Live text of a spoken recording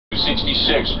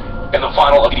in the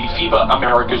final of the FIBA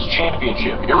Americas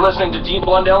Championship. You're listening to Dean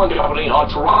Blundell and Company on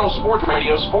Toronto Sports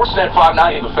Radio, Sportsnet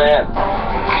 590, The Fan.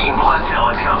 Dean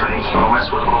Blundell and Company. Don't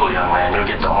mess with a little young man, you'll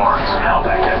get the horns. Now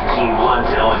back to Dean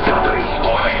Blundell and Company.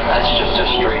 Boy, that's just a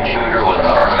straight shooter with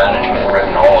our management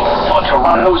written all over. On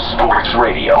Toronto Sports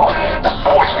Radio,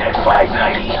 Sportsnet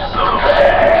 590, The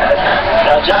Fan.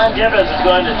 Now John Gibbons is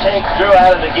going to take Drew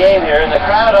out of the game here, and the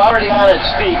crowd already on its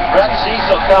feet. Brett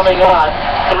Cecil coming on.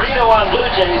 3-1 Blue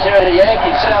Jays here in the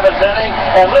Yankees' 7th inning,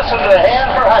 and listen to the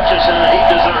hand for Hutchison, and he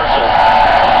deserves it.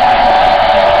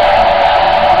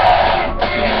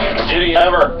 Did he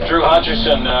ever? Drew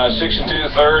Hutchison, 6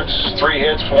 2/3, 3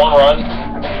 hits, 1 run.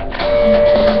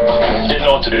 Didn't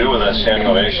know what to do with that standing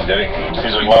ovation, did he?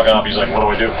 He's like walking up, he's like, what do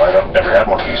I do? I've never had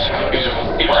one of these.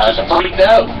 He was just freaked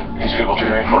out. These people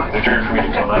cheering for me. They're cheering for me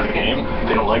to come out of the game.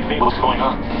 They don't like me. What's going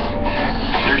on?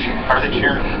 Are they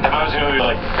cheering? If I was going to be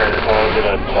like,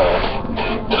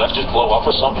 did I just blow up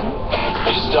or something?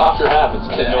 It just doctor happens.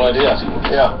 I had no idea.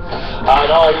 Yeah.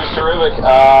 No, he was terrific.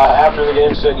 After the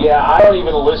game, said, yeah, I don't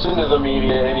even listen to the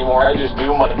media anymore. I just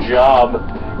do my job.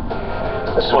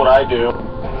 That's what I do.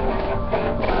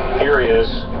 Here he is.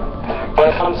 When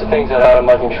it comes to things that are out of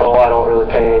my control, I don't really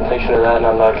pay any attention to that, and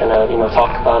I'm not going to,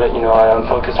 talk about it. I'm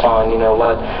focused on,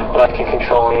 what I can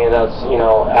control. Any that's,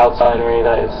 outside or any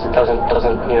that doesn't,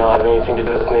 have anything to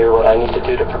do with me or what I need to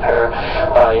do to prepare.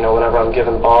 Whenever I'm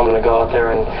given the ball, I'm going to go out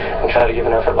there and try to give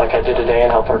an effort like I did today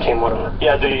and help our team win.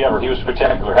 Yeah, did he ever? He was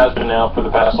spectacular. Has been now for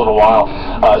the past little while,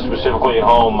 specifically at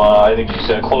home. I think he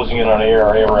said closing in on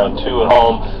ARA around 2 at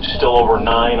home, still over 9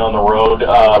 on the road.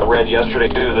 Read yesterday,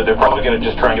 too, that they're probably going to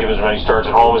just try and give as many starts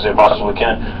at home as they possibly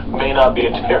can. May not be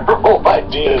a terrible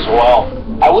idea as well.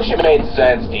 I wish it made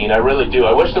sense, Dean. I really do.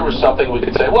 I wish there was something we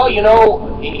could say, well,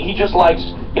 he just likes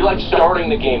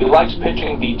starting the game. He likes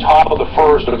pitching the top of the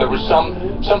first, or there was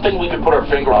something we could put our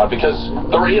finger on, because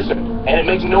there isn't. And it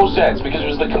makes no sense, because it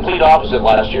was the complete opposite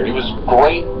last year. He was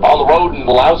great on the road and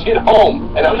lousy at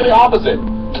home, and that was the opposite.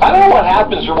 I don't know what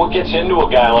happens or what gets into a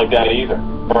guy like that either,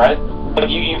 right?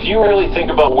 Like if you really think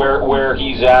about where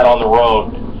he's at on the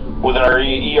road, with an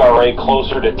ERA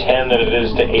closer to 10 than it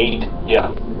is to 8.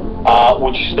 Yeah.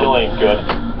 Which still ain't good.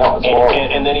 No,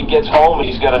 and then he gets home and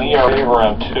he's got an ERA of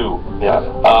around 2. Yeah.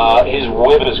 His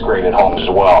whip is great at home as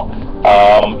well.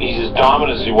 He's as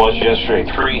dominant as he was yesterday.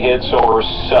 3 hits over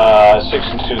 6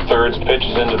 2/3,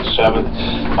 pitches into the 7th.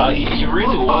 He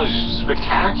really was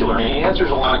spectacular. I mean, he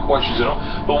answers a lot of questions,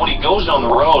 but when he goes on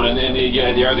the road, and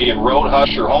are they road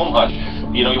hush or home hush?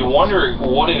 You wonder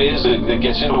what it is that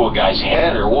gets into a guy's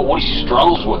head, or what he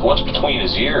struggles with, what's between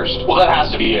his ears. Well, that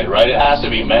has to be it, right? It has to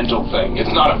be a mental thing.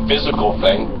 It's not a physical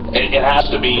thing. It has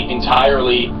to be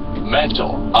entirely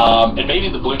mental. And maybe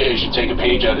the Blue Jays should take a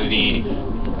page out of the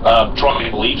Toronto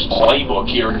Maple Leafs playbook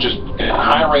here and just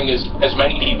hiring as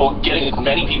many people, getting as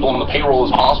many people on the payroll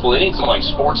as possible. They need some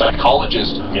sports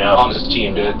psychologists on this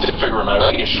team to figure them out.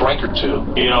 Like a shrink or two.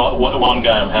 One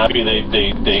guy I'm happy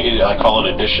they I call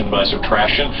it addition by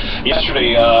subtraction.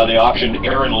 Yesterday they optioned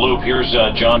Aaron Loop. Here's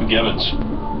John Gibbons.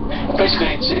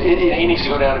 Basically, he needs to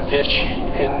go down and pitch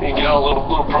and get on a little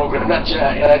program. And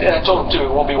I told him too,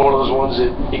 it won't be one of those ones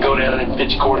that you go down and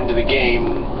pitch according to the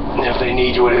game. And if they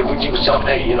need you, if you was telling,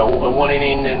 hey, a 1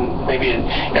 inning and maybe an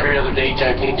every other day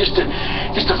type thing, just to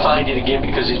find it again,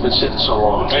 because he's been sitting so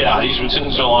long. Yeah, he's been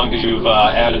sitting so long because you've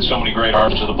added so many great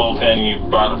arms to the bullpen. You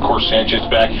brought, of course, Sanchez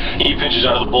back. He pitches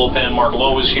out of the bullpen. Mark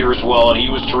Lowe is here as well, and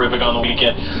he was terrific on the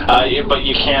weekend. But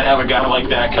you can't have a guy like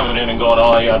that coming in and going,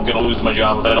 oh, yeah, I'm going to lose my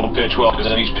job if I don't pitch well,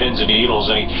 because then he's pins and needles,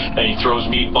 and he throws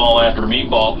meatball after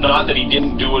meatball. Not that he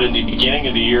didn't do it in the beginning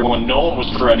of the year when no one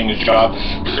was threatening his job,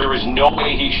 because there is no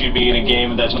way he should be in a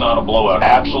game that's not a blowout.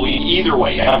 Absolutely, either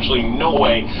way, absolutely no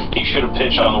way he should have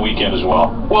pitched on the weekend as well.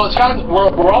 Well, it's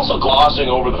we're also glossing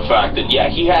over the fact that, yeah,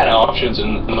 he had options,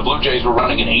 and the Blue Jays were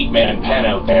running an 8-man pen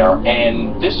out there,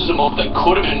 and this is a move that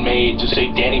could have been made to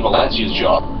save Danny Valencia's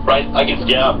job, right? Like, if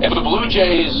the Blue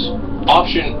Jays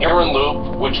option Aaron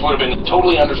Loop, which would have been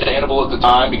totally understandable at the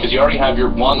time, because you already have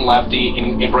your one lefty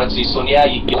in Brett Cecil. Yeah,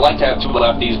 you like to have 2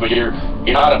 lefties, but you're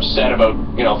not upset about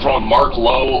throwing Mark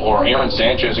Lowe or Aaron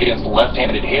Sanchez against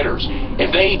left-handed hitters.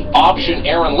 If they option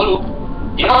Aaron Loop,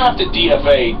 you don't have to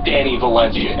DFA Danny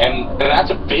Valencia, and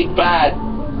that's a big bat,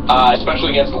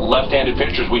 especially against left-handed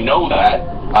pitchers. We know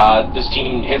that this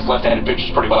team hits left-handed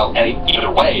pitchers pretty well either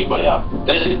way, but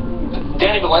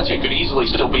Danny Valencia could easily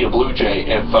still be a Blue Jay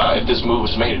if this move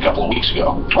was made a couple of weeks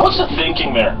ago. What's the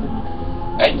thinking there?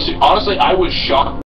 And honestly, I was shocked.